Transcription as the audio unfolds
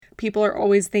people are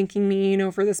always thanking me,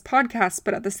 for this podcast,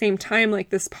 but at the same time,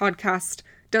 like, this podcast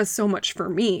does so much for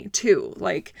me too.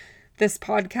 Like, this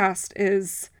podcast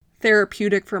is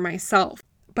therapeutic for myself,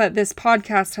 but this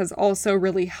podcast has also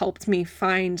really helped me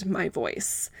find my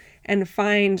voice and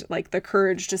find like the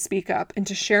courage to speak up and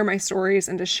to share my stories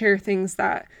and to share things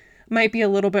that might be a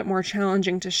little bit more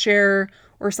challenging to share,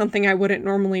 or something I wouldn't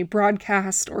normally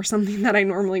broadcast, or something that I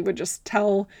normally would just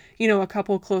tell, a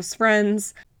couple close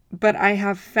friends. But I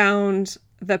have found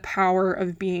the power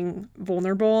of being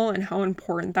vulnerable and how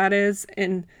important that is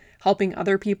in helping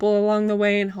other people along the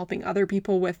way and helping other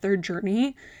people with their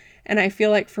journey. And I feel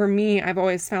like for me, I've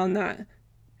always found that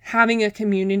having a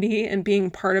community and being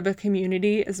part of a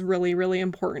community is really, really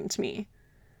important to me.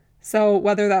 So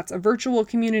whether that's a virtual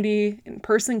community,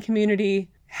 in-person community,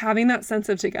 having that sense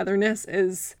of togetherness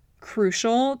is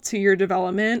crucial to your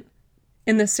development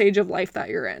in the stage of life that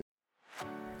you're in.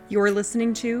 You're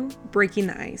listening to Breaking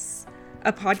the Ice,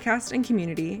 a podcast and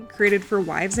community created for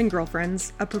wives and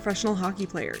girlfriends of professional hockey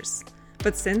players,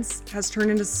 but since has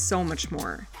turned into so much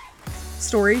more.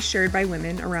 Stories shared by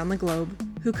women around the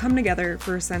globe who come together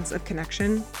for a sense of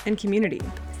connection and community.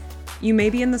 You may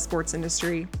be in the sports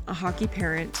industry, a hockey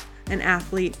parent, an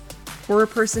athlete, or a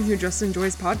person who just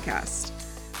enjoys podcasts,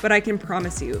 but I can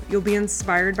promise you'll be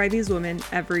inspired by these women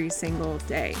every single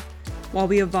day, while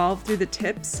we evolve through the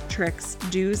tips, tricks,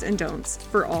 do's, and don'ts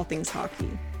for all things hockey.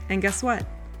 And guess what?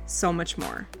 So much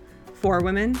more. For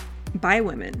women, by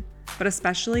women, but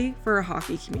especially for a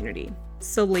hockey community.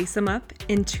 So lace them up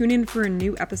and tune in for a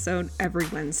new episode every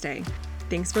Wednesday.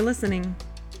 Thanks for listening.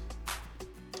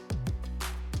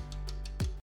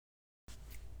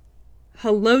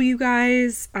 Hello, you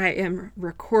guys. I am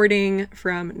recording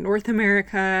from North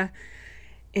America,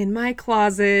 in my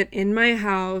closet, in my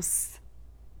house.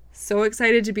 So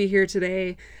excited to be here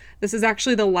today. This is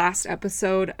actually the last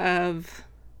episode of,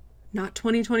 not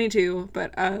 2022,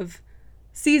 but of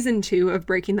season 2 of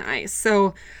Breaking the Ice.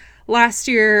 So last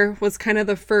year was kind of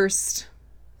the first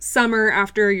summer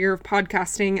after a year of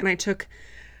podcasting, and I took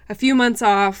a few months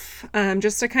off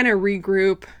just to kind of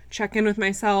regroup, check in with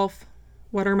myself.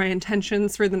 What are my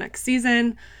intentions for the next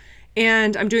season?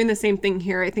 And I'm doing the same thing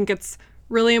here. I think it's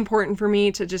really important for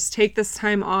me to just take this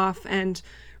time off and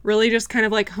really just kind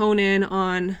of like hone in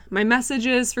on my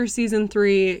messages for season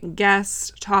 3,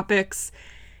 guest topics.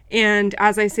 And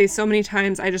as I say so many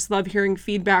times, I just love hearing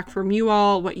feedback from you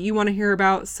all, what you want to hear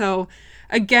about. So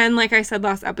again, like I said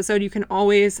last episode, you can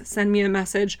always send me a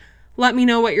message. Let me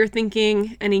know what you're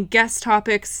thinking, any guest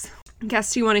topics,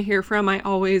 guests you want to hear from. I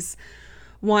always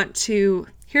want to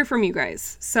hear from you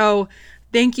guys. So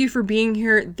thank you for being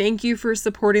here. Thank you for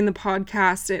supporting the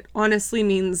podcast. It honestly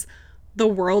means the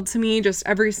world to me. Just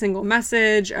every single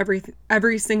message,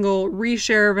 every single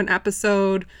reshare of an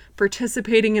episode,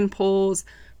 participating in polls,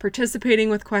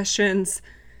 participating with questions,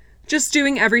 just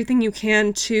doing everything you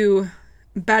can to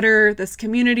better this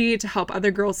community, to help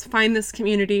other girls find this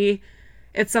community.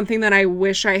 It's something that I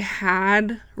wish I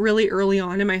had really early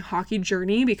on in my hockey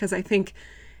journey, because I think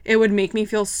it would make me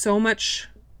feel so much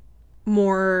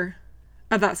more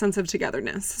of that sense of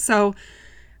togetherness. So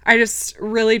I just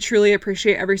really, truly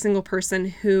appreciate every single person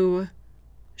who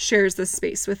shares this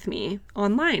space with me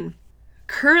online.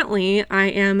 Currently, I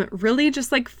am really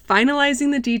just like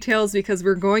finalizing the details because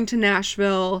we're going to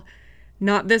Nashville,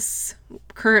 not this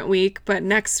current week, but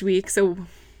next week. So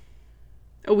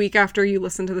a week after you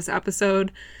listen to this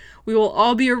episode, we will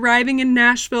all be arriving in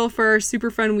Nashville for our super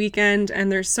fun weekend,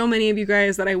 and there's so many of you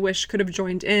guys that I wish could have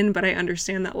joined in, but I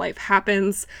understand that life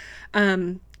happens.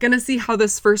 Gonna see how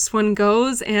this first one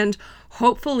goes, and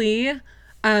hopefully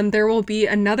there will be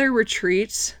another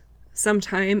retreat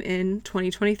sometime in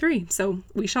 2023. So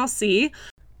we shall see.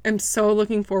 I'm so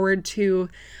looking forward to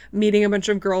meeting a bunch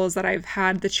of girls that I've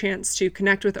had the chance to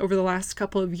connect with over the last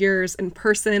couple of years in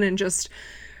person, and just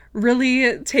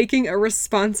really taking a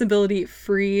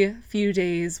responsibility-free few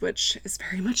days, which is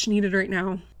very much needed right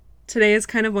now. Today is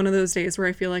kind of one of those days where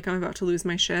I feel like I'm about to lose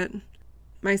my shit.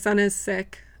 My son is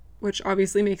sick, which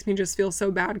obviously makes me just feel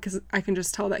so bad because I can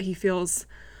just tell that he feels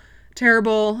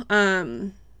terrible.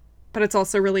 But it's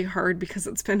also really hard because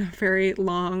it's been a very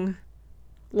long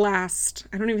I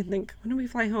don't even think, when did we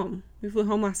fly home? We flew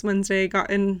home last Wednesday, got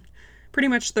in pretty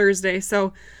much Thursday.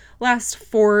 So last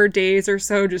 4 days or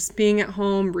so, just being at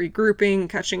home, regrouping,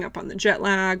 catching up on the jet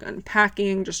lag,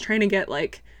 unpacking, just trying to get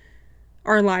like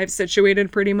our lives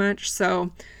situated pretty much.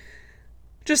 So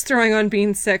just throwing on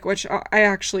being sick, which I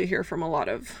actually hear from a lot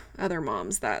of other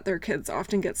moms that their kids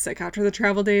often get sick after the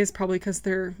travel days, probably because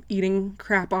they're eating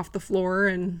crap off the floor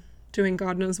and doing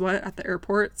God knows what at the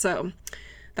airport. So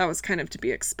that was kind of to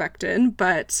be expected.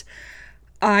 But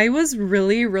I was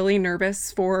really, really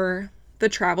nervous for the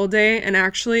travel day, and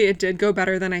actually it did go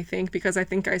better than I think because I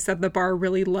think I set the bar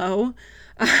really low.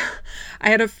 I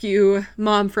had a few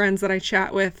mom friends that I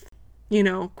chat with,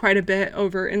 quite a bit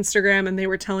over Instagram, and they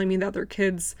were telling me that their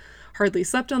kids hardly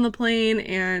slept on the plane,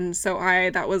 and so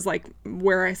that was like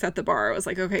where I set the bar. I was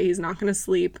like, okay, he's not going to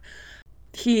sleep.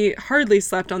 He hardly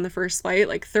slept on the first flight,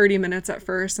 like 30 minutes at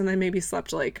first, and then maybe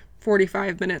slept like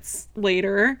 45 minutes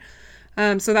later.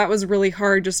 So that was really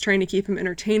hard, just trying to keep him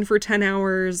entertained for 10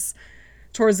 hours.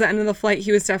 Towards the end of the flight,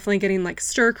 he was definitely getting like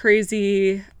stir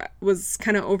crazy, was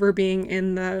kind of over being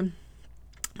in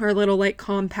our little like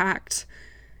compact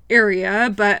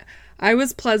area, but I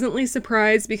was pleasantly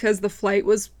surprised because the flight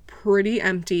was pretty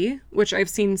empty, which I've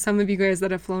seen some of you guys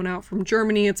that have flown out from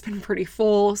Germany. It's been pretty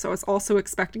full, so I was also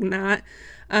expecting that.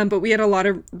 But we had a lot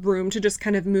of room to just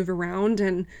kind of move around,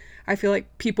 and I feel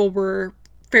like people were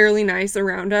fairly nice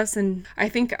around us, and I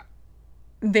think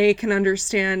they can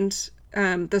understand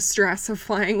the stress of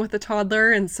flying with a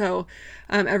toddler, and so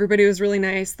everybody was really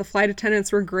nice. The flight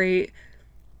attendants were great.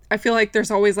 I feel like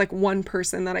there's always like one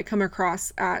person that I come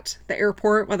across at the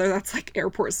airport, whether that's like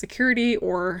airport security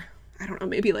or I don't know,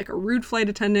 maybe like a rude flight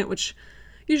attendant, which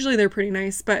usually they're pretty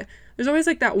nice, but there's always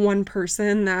like that one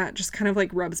person that just kind of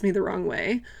like rubs me the wrong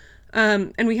way.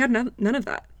 And we had none of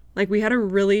that. Like we had a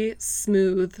really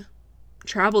smooth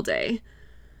travel day.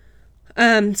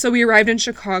 So we arrived in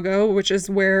Chicago, which is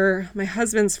where my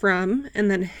husband's from, and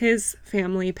then his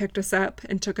family picked us up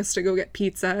and took us to go get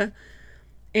pizza.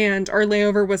 And our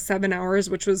layover was 7 hours,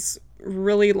 which was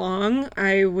really long.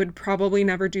 I would probably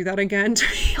never do that again, to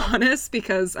be honest,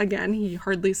 because again, he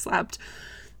hardly slept.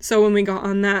 So when we got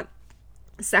on that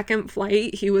second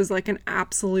flight, he was like an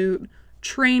absolute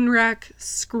train wreck,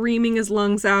 screaming his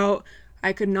lungs out.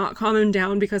 I could not calm him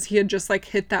down because he had just like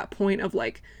hit that point of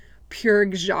like pure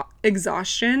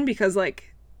exhaustion, because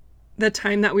like the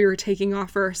time that we were taking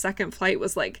off for our second flight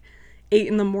was like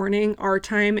 8 a.m, our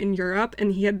time in Europe,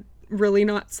 and he had really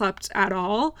not slept at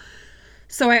all.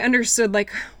 So I understood like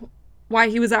why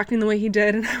he was acting the way he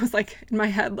did, and I was like in my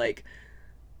head like,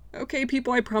 okay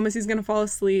people, I promise he's gonna fall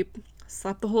asleep.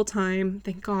 Slept the whole time,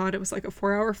 thank God. It was like a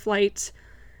 4-hour flight.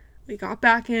 We got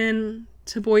back in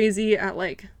to Boise at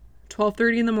like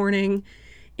 12:30 in the morning,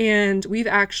 and we've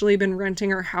actually been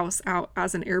renting our house out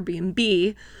as an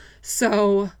Airbnb.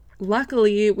 So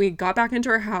luckily we got back into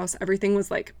our house, everything was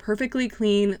like perfectly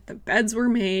clean, the beds were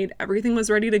made, everything was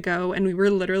ready to go, and we were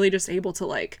literally just able to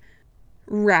like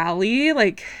rally,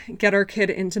 like get our kid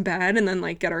into bed and then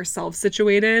like get ourselves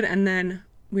situated, and then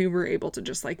we were able to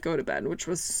just like go to bed, which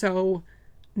was so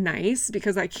nice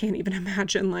because I can't even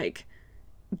imagine like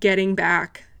getting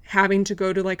back, having to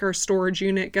go to like our storage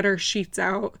unit, get our sheets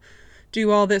out, do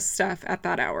all this stuff at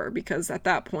that hour, because at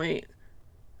that point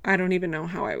I don't even know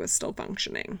how I was still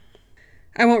functioning.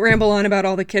 I won't ramble on about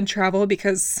all the kid travel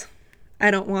because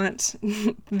I don't want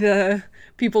the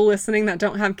people listening that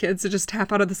don't have kids to just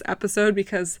tap out of this episode,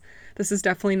 because this is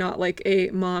definitely not like a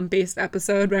mom-based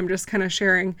episode, but I'm just kind of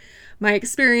sharing my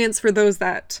experience for those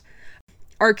that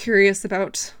are curious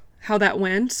about how that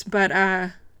went. But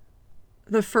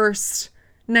the first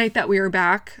night that we were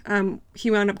back,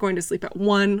 he wound up going to sleep at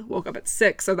 1, woke up at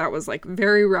 6, so that was like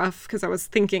very rough because I was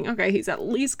thinking, okay, he's at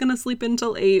least gonna sleep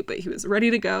until 8, but he was ready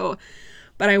to go.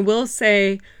 But I will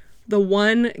say the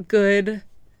one good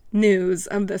news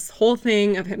of this whole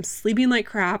thing of him sleeping like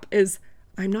crap is,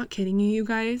 I'm not kidding you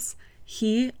guys,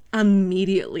 he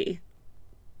immediately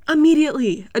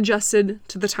adjusted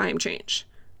to the time change,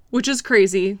 which is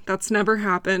crazy. That's never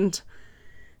happened.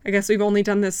 I guess we've only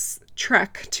done this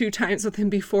trek 2 times with him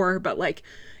before, but like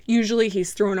usually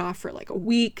he's thrown off for like a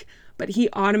week, but he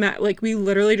like we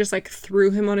literally just like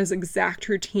threw him on his exact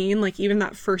routine. Like even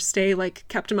that first day, like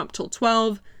kept him up till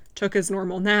 12, took his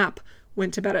normal nap,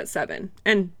 went to bed at 7,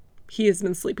 and he has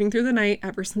been sleeping through the night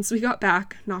ever since we got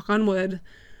back, knock on wood,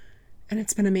 and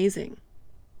it's been amazing.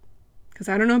 Because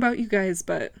I don't know about you guys,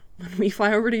 but when we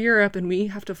fly over to Europe and we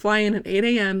have to fly in at 8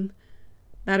 a.m,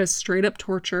 that is straight up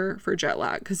torture for jet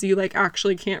lag, because you like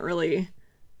actually can't really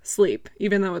sleep,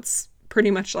 even though it's pretty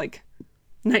much like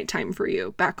nighttime for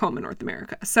you back home in North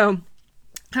America. So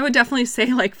I would definitely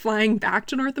say like flying back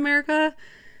to North America,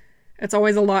 it's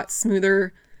always a lot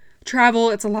smoother travel.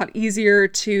 It's a lot easier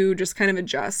to just kind of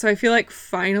adjust. So I feel like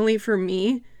finally for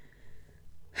me,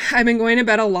 I've been going to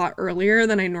bed a lot earlier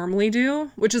than I normally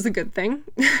do, which is a good thing.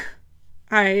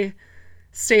 I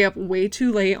stay up way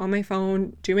too late on my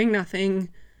phone doing nothing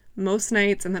most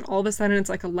nights, and then all of a sudden it's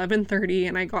like 11:30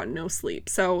 and I got no sleep.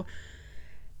 So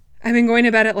I've been going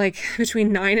to bed at like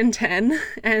between 9 and 10,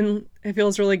 and it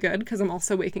feels really good because I'm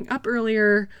also waking up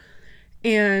earlier,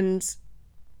 and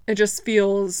it just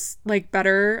feels like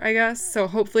better, I guess. So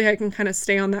hopefully I can kind of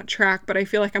stay on that track, but I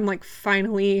feel like I'm like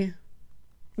finally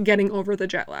getting over the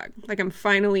jet lag. Like I'm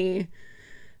finally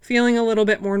feeling a little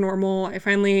bit more normal. I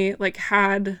finally like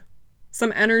had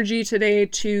some energy today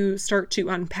to start to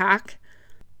unpack.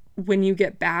 When you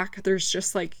get back, there's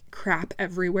just like crap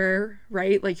everywhere,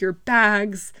 right? Like your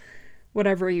bags,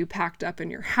 whatever you packed up in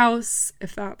your house,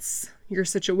 if that's your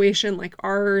situation like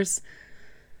ours.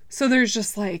 So there's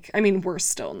just like, I mean, we're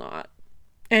still not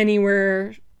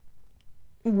anywhere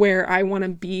where I want to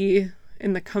be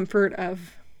in the comfort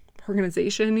of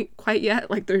organization quite yet.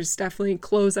 Like there's definitely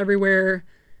clothes everywhere.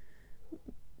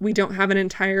 We don't have an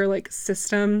entire like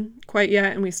system quite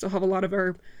yet, and we still have a lot of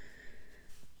our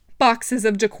boxes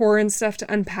of decor and stuff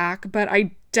to unpack, but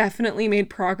I definitely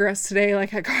made progress today.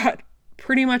 Like I got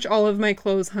pretty much all of my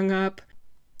clothes hung up.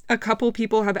 A couple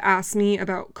people have asked me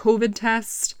about COVID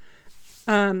tests.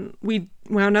 We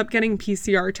wound up getting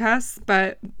PCR tests,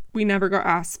 but we never got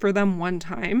asked for them one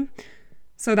time.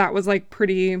 So that was like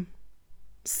pretty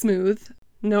smooth.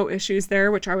 No issues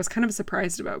there, which I was kind of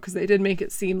surprised about because they did make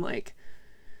it seem like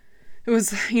it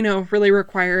was, really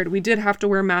required. We did have to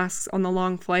wear masks on the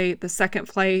long flight. The second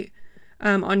flight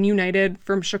on United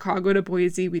from Chicago to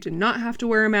Boise, we did not have to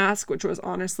wear a mask, which was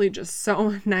honestly just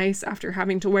so nice after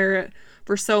having to wear it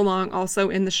for so long. Also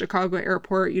in the Chicago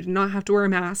airport, you did not have to wear a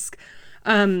mask.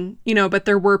 But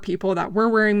there were people that were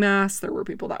wearing masks. There were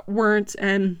people that weren't.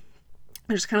 And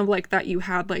I just kind of like that you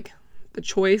had like the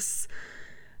choice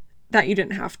that you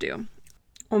didn't have to.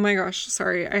 Oh my gosh,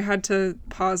 sorry. I had to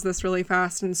pause this really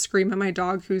fast and scream at my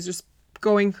dog who's just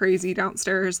going crazy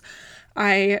downstairs.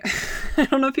 I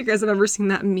don't know if you guys have ever seen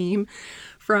that meme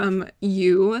from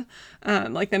You,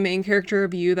 like the main character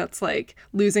of You that's like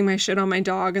losing my shit on my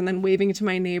dog and then waving to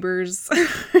my neighbors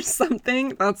or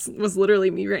something. Was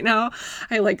literally me right now.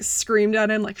 I like screamed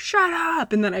at him like, shut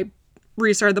up. And then I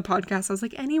restarted the podcast. I was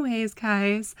like, anyways,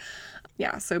 guys.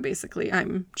 Yeah, so basically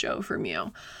I'm Joe from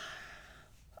You.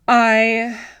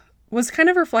 I was kind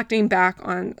of reflecting back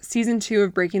on season 2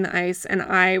 of Breaking the Ice, and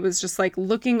I was just like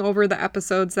looking over the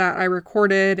episodes that I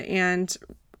recorded, and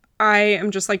I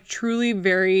am just like truly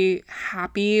very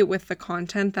happy with the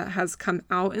content that has come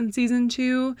out in season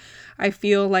 2. I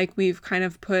feel like we've kind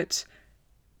of put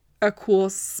a cool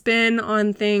spin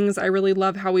on things. I really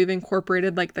love how we've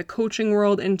incorporated like the coaching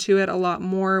world into it a lot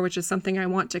more, which is something I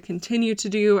want to continue to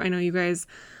do. I know you guys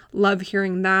love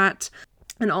hearing that.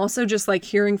 And also just like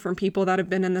hearing from people that have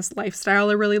been in this lifestyle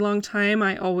a really long time.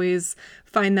 I always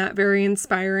find that very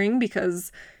inspiring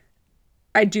because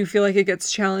I do feel like it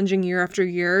gets challenging year after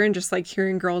year. And just like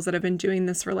hearing girls that have been doing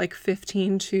this for like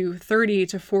 15 to 30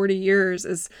 to 40 years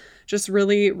is just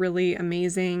really, really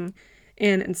amazing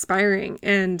and inspiring.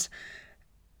 And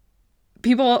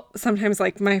people sometimes,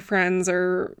 like my friends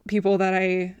or people that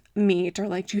I meet are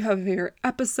like, do you have a favorite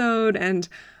episode? And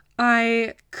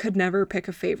I could never pick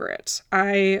a favorite.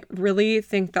 I really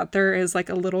think that there is like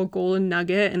a little golden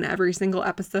nugget in every single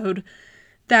episode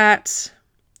that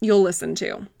you'll listen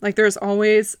to. Like there's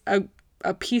always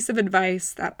a piece of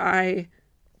advice that I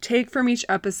take from each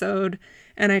episode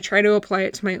and I try to apply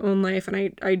it to my own life.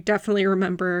 And I definitely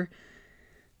remember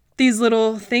these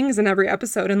little things in every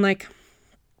episode. And like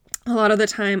a lot of the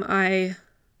time I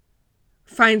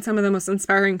find some of the most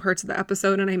inspiring parts of the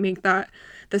episode and I make that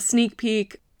the sneak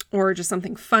peek, or just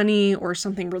something funny or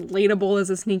something relatable as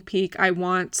a sneak peek. I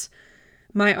want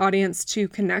my audience to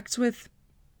connect with,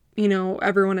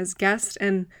 everyone as guests.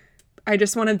 And I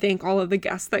just want to thank all of the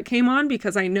guests that came on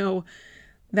because I know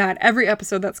that every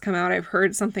episode that's come out, I've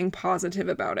heard something positive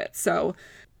about it. So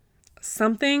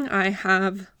something I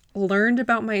have learned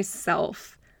about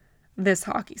myself this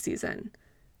hockey season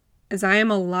is I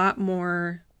am a lot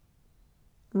more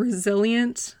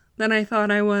resilient than I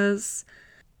thought I was.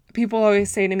 People always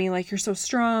say to me, like, you're so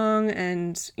strong.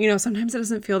 And, sometimes it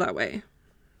doesn't feel that way.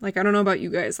 Like, I don't know about you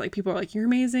guys. Like, people are like, you're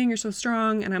amazing. You're so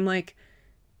strong. And I'm like,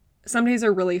 some days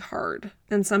are really hard.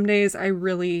 And some days I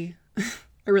really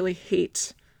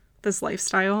hate this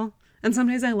lifestyle. And some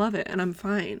days I love it and I'm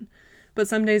fine. But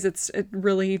some days it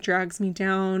really drags me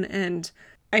down. And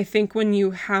I think when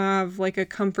you have like a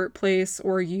comfort place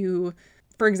or you,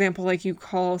 for example, like you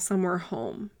call somewhere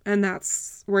home and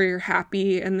that's where you're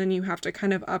happy and then you have to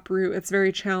kind of uproot, it's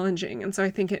very challenging. And so I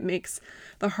think it makes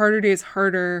the harder days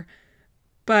harder.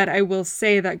 But I will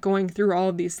say that going through all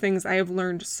of these things, I have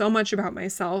learned so much about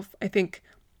myself. I think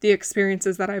the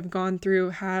experiences that I've gone through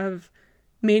have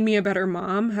made me a better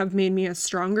mom, have made me a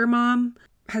stronger mom,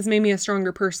 has made me a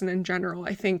stronger person in general.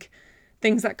 I think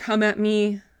things that come at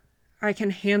me, I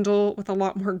can handle with a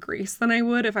lot more grace than I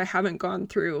would if I haven't gone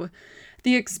through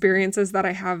the experiences that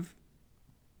I have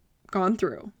gone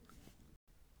through.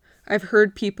 I've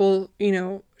heard people,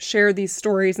 share these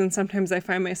stories, and sometimes I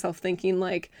find myself thinking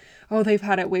like, oh, they've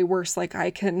had it way worse. Like,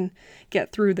 I can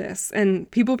get through this. And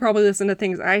people probably listen to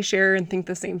things I share and think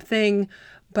the same thing,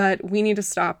 but we need to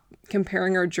stop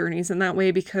comparing our journeys in that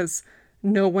way, because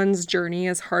no one's journey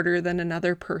is harder than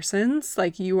another person's.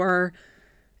 Like, you are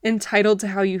entitled to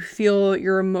how you feel.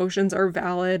 Your emotions are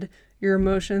valid. Your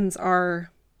emotions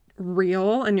are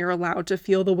real, and you're allowed to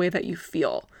feel the way that you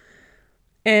feel.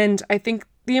 And I think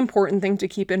the important thing to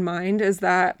keep in mind is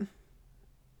that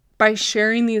by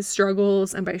sharing these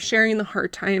struggles and by sharing the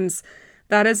hard times,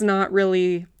 that is not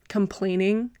really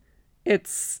complaining.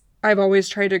 I've always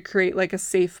tried to create like a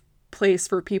safe place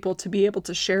for people to be able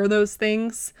to share those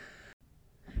things.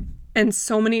 And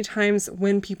so many times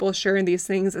when people share these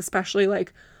things, especially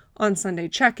like on Sunday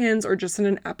check-ins or just in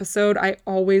an episode, I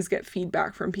always get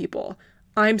feedback from people.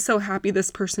 I'm so happy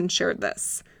this person shared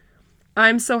this.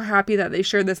 I'm so happy that they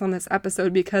shared this on this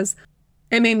episode, because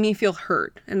it made me feel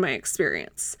heard in my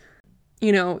experience.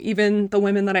 Even the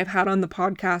women that I've had on the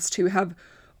podcast who have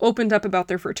opened up about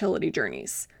their fertility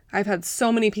journeys. I've had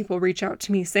so many people reach out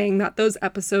to me saying that those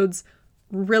episodes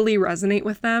really resonate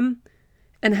with them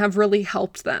and have really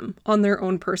helped them on their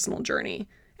own personal journey.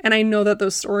 And I know that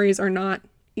those stories are not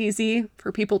easy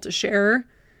for people to share,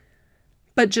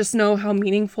 but just know how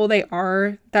meaningful they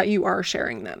are that you are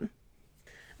sharing them.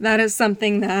 That is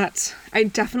something that I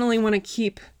definitely want to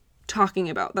keep talking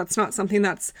about. That's not something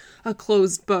that's a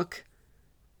closed book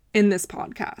in this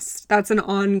podcast. That's an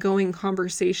ongoing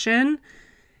conversation.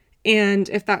 And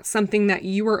if that's something that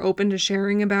you are open to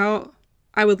sharing about,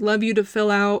 I would love you to fill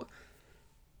out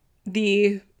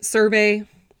the survey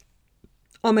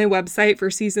on my website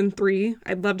for season 3.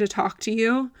 I'd love to talk to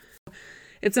you.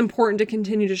 It's important to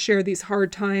continue to share these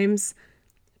hard times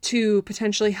to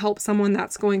potentially help someone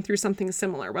that's going through something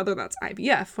similar, whether that's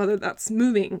IVF, whether that's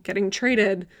moving, getting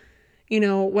traded,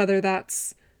 whether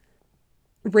that's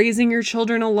raising your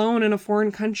children alone in a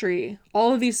foreign country.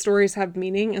 All of these stories have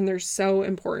meaning, and they're so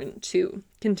important to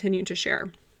continue to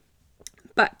share.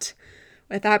 But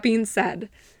with that being said,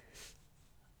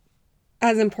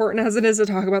 as important as it is to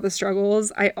talk about the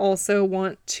struggles, I also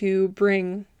want to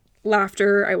bring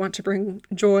laughter. I want to bring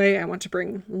joy. I want to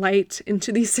bring light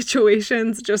into these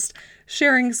situations, just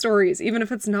sharing stories, even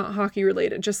if it's not hockey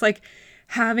related. Just like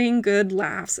having good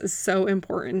laughs is so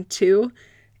important too.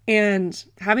 And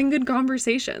having good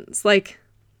conversations. Like,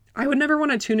 I would never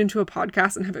want to tune into a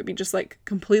podcast and have it be just like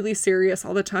completely serious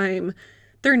all the time.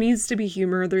 There needs to be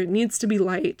humor. There needs to be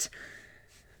light.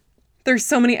 There's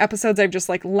so many episodes I've just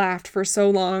like laughed for so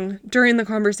long during the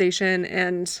conversation,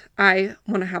 and I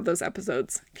want to have those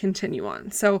episodes continue on.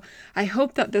 So I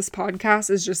hope that this podcast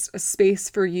is just a space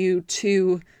for you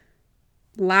to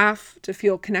laugh, to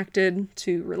feel connected,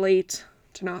 to relate,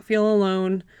 to not feel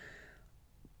alone.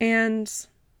 And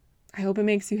I hope it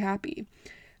makes you happy.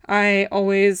 I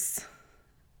always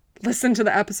listen to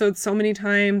the episodes so many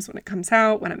times when it comes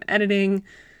out, when I'm editing,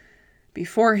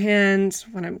 beforehand,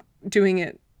 when I'm doing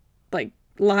it like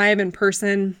live in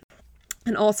person.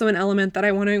 And also an element that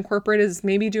I want to incorporate is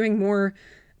maybe doing more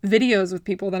videos with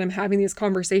people that I'm having these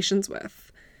conversations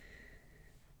with.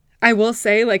 I will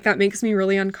say, like, that makes me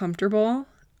really uncomfortable.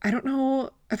 I don't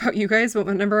know about you guys, but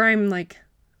whenever I'm like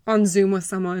on Zoom with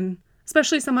someone,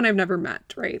 especially someone I've never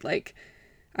met, right? Like,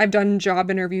 I've done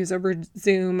job interviews over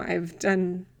Zoom. I've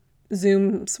done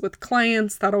Zooms with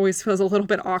clients. That always feels a little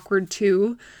bit awkward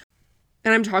too.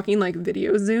 And I'm talking like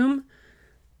video Zoom.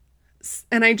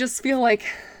 And I just feel like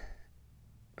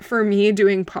for me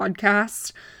doing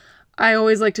podcasts, I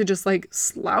always like to just like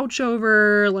slouch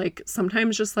over, like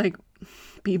sometimes just like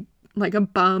be like a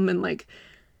bum and like,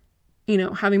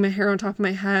 having my hair on top of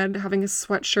my head, having a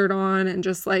sweatshirt on and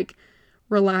just like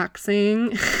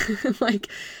relaxing, like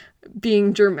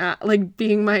being dramatic, like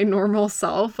being my normal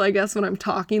self, I guess, when I'm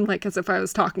talking, like as if I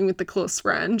was talking with a close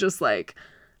friend, just like,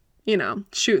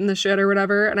 shooting the shit or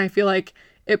whatever. And I feel like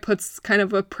it puts kind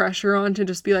of a pressure on to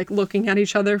just be like looking at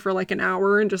each other for like an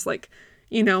hour and just like,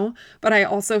 but I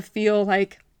also feel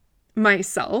like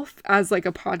myself as like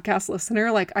a podcast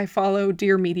listener, like I follow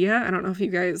Dear Media. I don't know if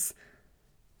you guys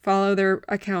follow their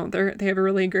account. They have a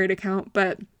really great account,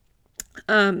 but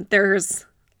there's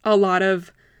a lot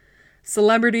of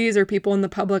celebrities or people in the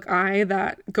public eye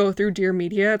that go through Dear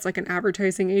Media. It's like an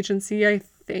advertising agency, I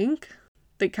think.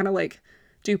 They kind of like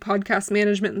do podcast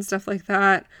management and stuff like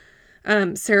that.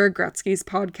 Sarah Gretzky's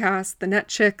podcast, The Net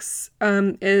Chicks,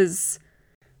 is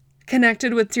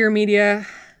connected with Dear Media.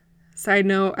 Side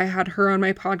note, I had her on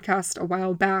my podcast a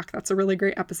while back. That's a really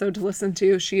great episode to listen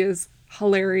to. She is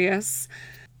hilarious.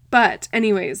 But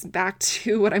anyways, back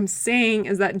to what I'm saying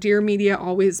is that Dear Media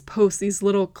always posts these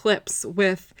little clips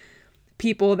with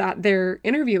people that they're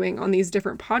interviewing on these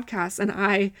different podcasts, and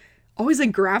I always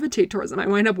like gravitate towards them. I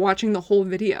wind up watching the whole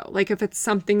video. Like if it's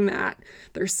something that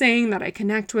they're saying that I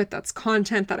connect with, that's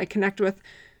content that I connect with,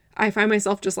 I find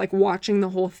myself just like watching the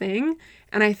whole thing.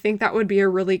 And I think that would be a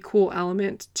really cool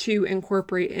element to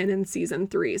incorporate in season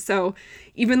 3. So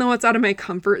even though it's out of my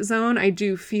comfort zone, I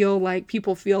do feel like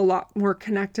people feel a lot more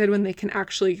connected when they can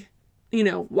actually,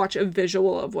 watch a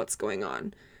visual of what's going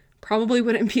on. Probably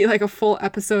wouldn't be like a full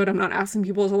episode. I'm not asking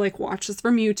people to like watch this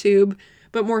from YouTube,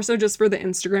 but more so just for the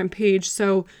Instagram page.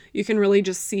 So you can really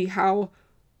just see how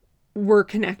we're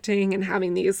connecting and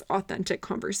having these authentic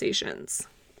conversations.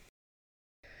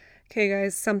 Okay,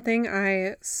 guys, something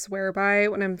I swear by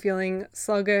when I'm feeling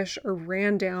sluggish or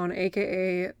ran down,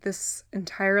 aka this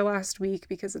entire last week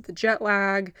because of the jet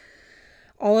lag,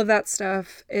 all of that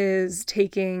stuff, is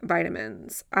taking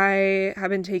vitamins. I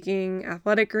have been taking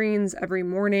athletic greens every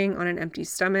morning on an empty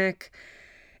stomach,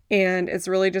 and it's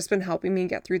really just been helping me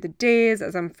get through the days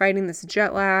as I'm fighting this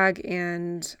jet lag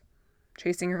and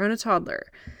chasing around a toddler.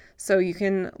 So you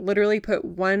can literally put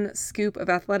 1 scoop of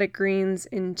athletic greens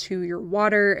into your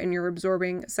water and you're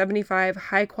absorbing 75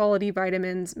 high-quality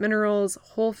vitamins, minerals,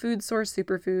 whole food source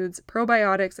superfoods,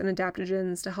 probiotics, and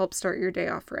adaptogens to help start your day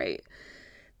off right.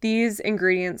 These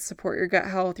ingredients support your gut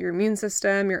health, your immune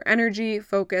system, your energy,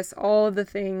 focus, all of the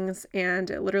things,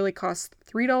 and it literally costs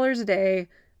 $3 a day.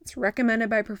 It's recommended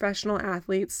by professional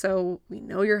athletes, so we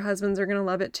know your husbands are going to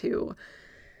love it too.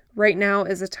 Right now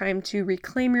is a time to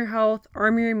reclaim your health,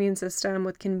 arm your immune system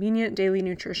with convenient daily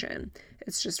nutrition.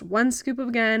 It's just 1 scoop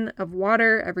of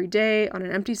water every day on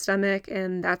an empty stomach,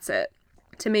 and that's it.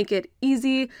 To make it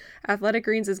easy, Athletic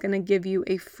Greens is going to give you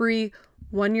a free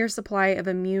 1-year supply of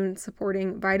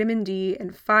immune-supporting vitamin D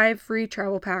and 5 free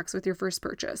travel packs with your first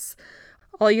purchase.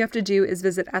 All you have to do is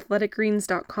visit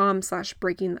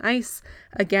athleticgreens.com/breakingtheice.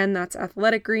 Again, that's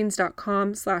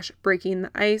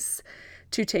athleticgreens.com/breakingtheice.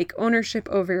 to take ownership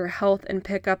over your health and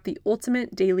pick up the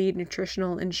ultimate daily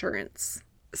nutritional insurance.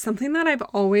 Something that I've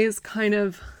always kind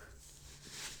of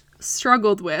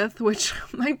struggled with, which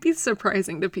might be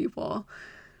surprising to people,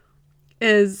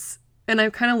 is, and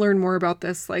I've kind of learned more about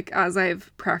this like as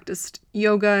I've practiced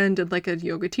yoga and did like a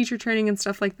yoga teacher training and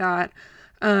stuff like that,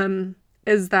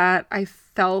 is that I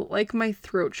felt like my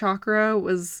throat chakra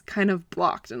was kind of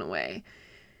blocked in a way.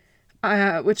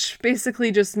 Which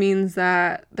basically just means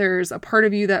that there's a part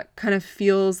of you that kind of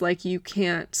feels like you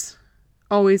can't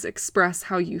always express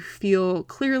how you feel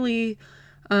clearly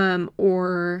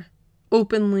or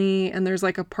openly, and there's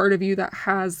like a part of you that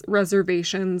has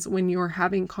reservations when you're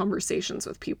having conversations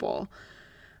with people.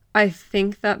 I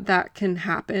think that can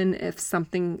happen if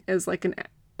something is like an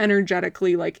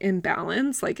energetically like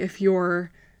imbalance, like if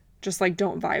you're just like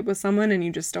don't vibe with someone and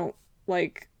you just don't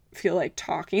like feel like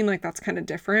talking, like that's kind of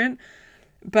different,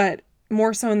 but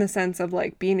more so in the sense of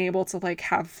like being able to like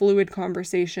have fluid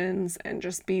conversations and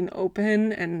just being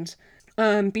open and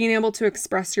being able to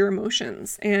express your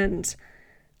emotions. And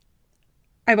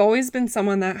I've always been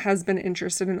someone that has been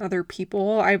interested in other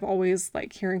people. I've always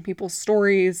like hearing people's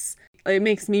stories. It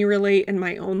makes me relate in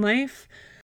my own life.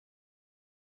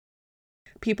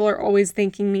 People are always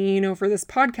thanking me, for this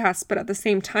podcast, but at the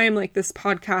same time, like this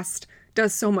podcast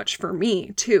does so much for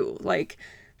me too. Like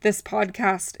this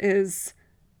podcast is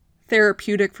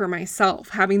therapeutic for myself.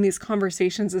 Having these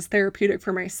conversations is therapeutic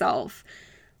for myself.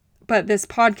 But this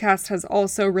podcast has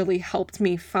also really helped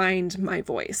me find my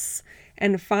voice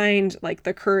and find like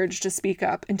the courage to speak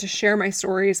up and to share my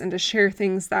stories and to share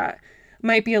things that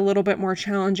might be a little bit more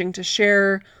challenging to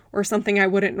share, or something I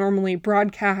wouldn't normally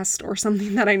broadcast, or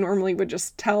something that I normally would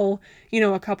just tell,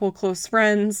 a couple close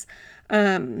friends.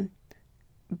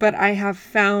 But I have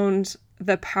found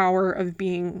the power of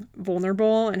being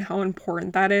vulnerable and how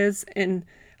important that is in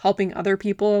helping other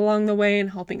people along the way and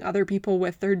helping other people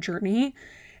with their journey.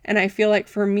 And I feel like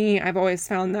for me, I've always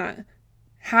found that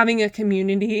having a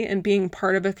community and being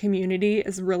part of a community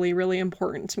is really, really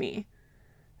important to me.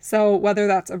 So whether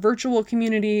that's a virtual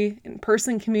community,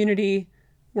 in-person community,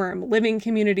 where I'm living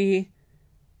community,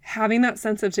 having that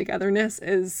sense of togetherness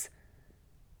is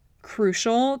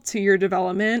crucial to your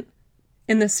development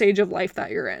in the stage of life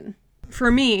that you're in. For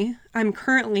me, I'm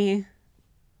currently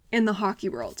in the hockey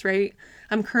world, right?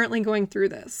 I'm currently going through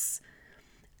this.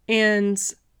 And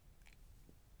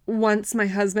once my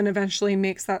husband eventually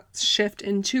makes that shift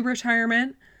into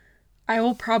retirement, I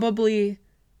will probably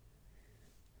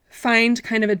find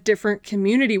kind of a different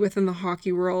community within the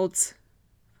hockey world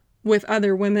with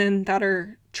other women that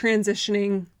are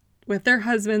transitioning with their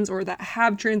husbands or that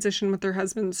have transitioned with their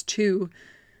husbands to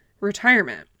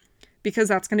retirement. because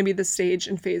that's going to be the stage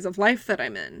and phase of life that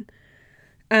I'm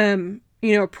in.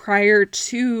 Prior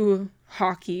to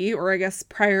hockey, or I guess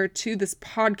prior to this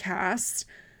podcast,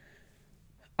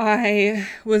 I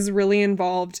was really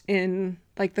involved in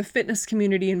like the fitness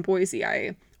community in Boise.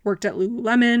 I worked at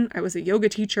Lululemon. I was a yoga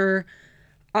teacher.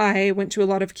 I went to a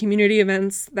lot of community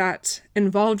events that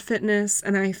involved fitness,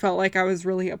 and I felt like I was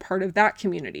really a part of that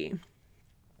community.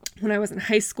 When I was in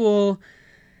high school,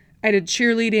 I did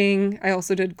cheerleading. I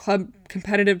also did club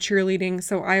competitive cheerleading.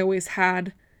 So I always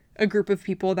had a group of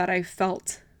people that I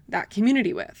felt that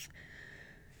community with.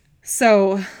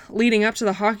 So leading up to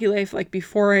the hockey life, like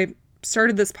before I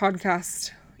started this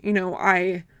podcast,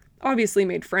 I obviously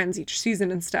made friends each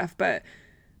season and stuff, but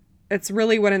it's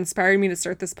really what inspired me to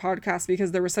start this podcast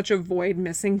because there was such a void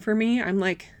missing for me. I'm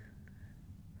like,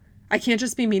 I can't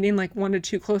just be meeting like 1 to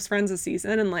 2 close friends a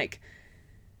season and like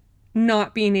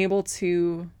not being able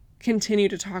to continue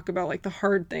to talk about like the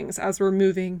hard things as we're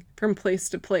moving from place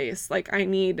to place. Like I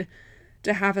need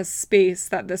to have a space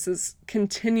that this is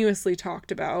continuously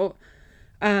talked about.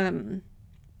 And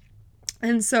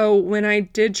so when I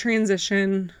did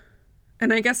transition,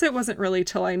 and I guess it wasn't really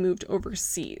till I moved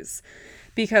overseas,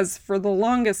 because for the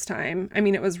longest time, I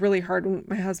mean, it was really hard when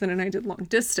my husband and I did long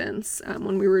distance,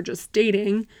 when we were just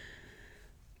dating.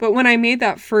 But when I made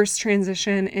that first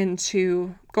transition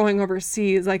into going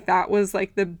overseas, like that was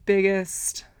like the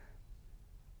biggest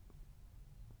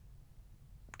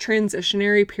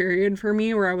transitionary period for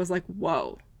me where I was like,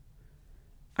 whoa,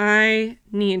 I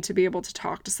need to be able to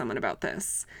talk to someone about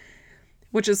this.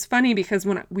 Which is funny because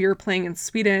when we were playing in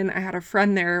Sweden, I had a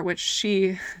friend there,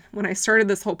 when I started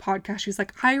this whole podcast, she's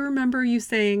like, I remember you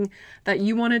saying that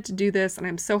you wanted to do this and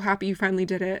I'm so happy you finally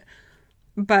did it.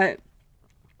 But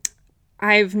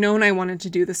I've known I wanted to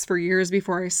do this for years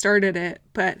before I started it.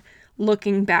 But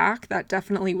looking back, that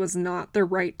definitely was not the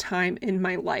right time in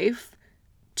my life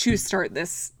to start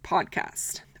this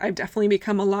podcast. I've definitely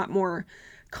become a lot more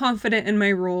confident in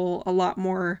my role, a lot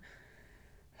more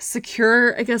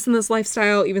secure, I guess, in this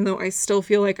lifestyle, even though I still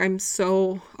feel like I'm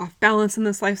so off balance in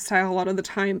this lifestyle a lot of the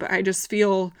time, but I just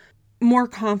feel more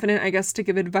confident, I guess, to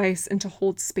give advice and to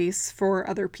hold space for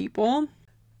other people.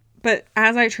 But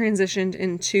as I transitioned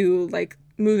into like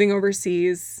moving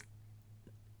overseas,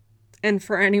 and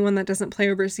for anyone that doesn't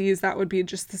play overseas, that would be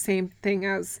just the same thing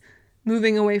as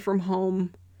moving away from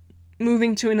home,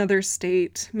 moving to another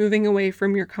state, moving away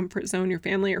from your comfort zone, your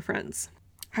family or friends.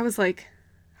 I was like,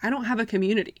 I don't have a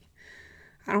community.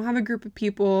 I don't have a group of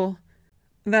people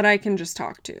that I can just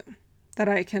talk to, that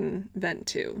I can vent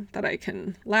to, that I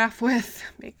can laugh with,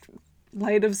 make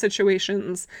light of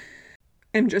situations.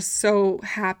 I'm just so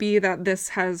happy that this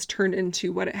has turned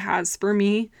into what it has for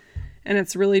me. And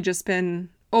it's really just been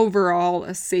overall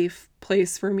a safe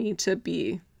place for me to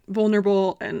be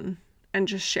vulnerable and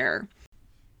just share.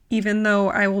 Even though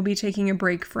I will be taking a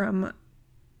break from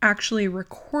actually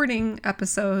recording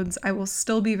episodes, I will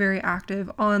still be very active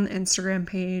on the Instagram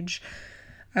page.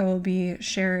 I will be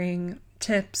sharing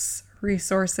tips,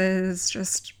 resources,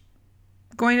 just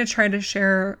going to try to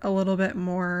share a little bit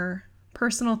more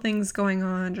personal things going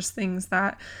on, just things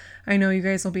that I know you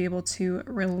guys will be able to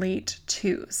relate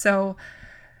to. So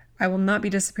I will not be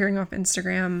disappearing off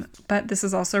Instagram, but this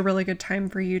is also a really good time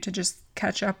for you to just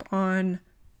catch up on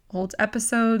old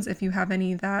episodes if you have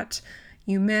any that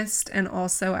you missed. And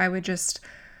also I would just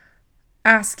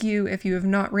ask you, if you have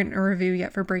not written a review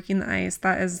yet for Breaking the Ice,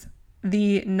 that is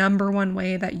the number one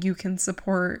way that you can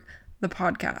support the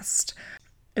podcast.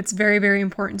 It's very, very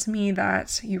important to me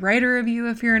that you write a review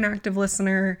if you're an active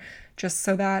listener, just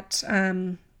so that,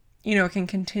 it can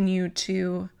continue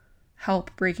to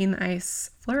help Breaking the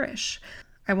Ice flourish.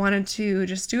 I wanted to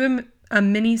just do a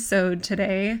Minisode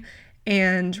today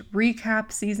and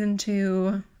recap season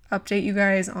 2, update you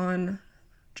guys on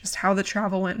just how the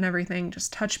travel went and everything,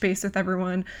 just touch base with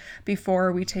everyone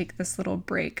before we take this little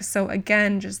break. So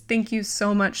again, just thank you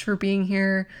so much for being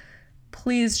here.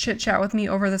 Please chit chat with me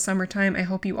over the summertime. I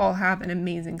hope you all have an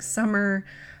amazing summer.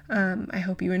 I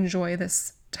hope you enjoy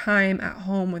this time at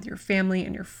home with your family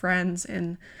and your friends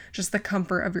and just the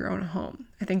comfort of your own home.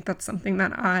 I think that's something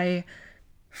that I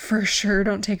for sure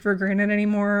don't take for granted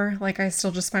anymore. Like I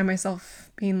still just find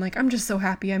myself being like, I'm just so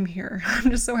happy I'm here. I'm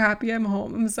just so happy I'm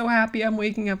home. I'm so happy I'm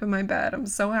waking up in my bed. I'm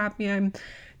so happy I'm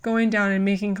going down and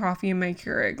making coffee in my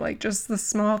Keurig. Like just the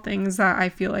small things that I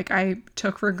feel like I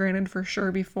took for granted for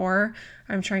sure before.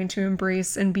 I'm trying to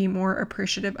embrace and be more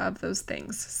appreciative of those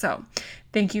things. So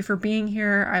thank you for being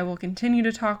here. I will continue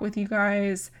to talk with you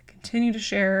guys, continue to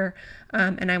share,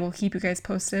 and I will keep you guys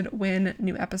posted when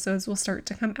new episodes will start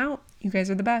to come out. You guys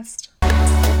are the best.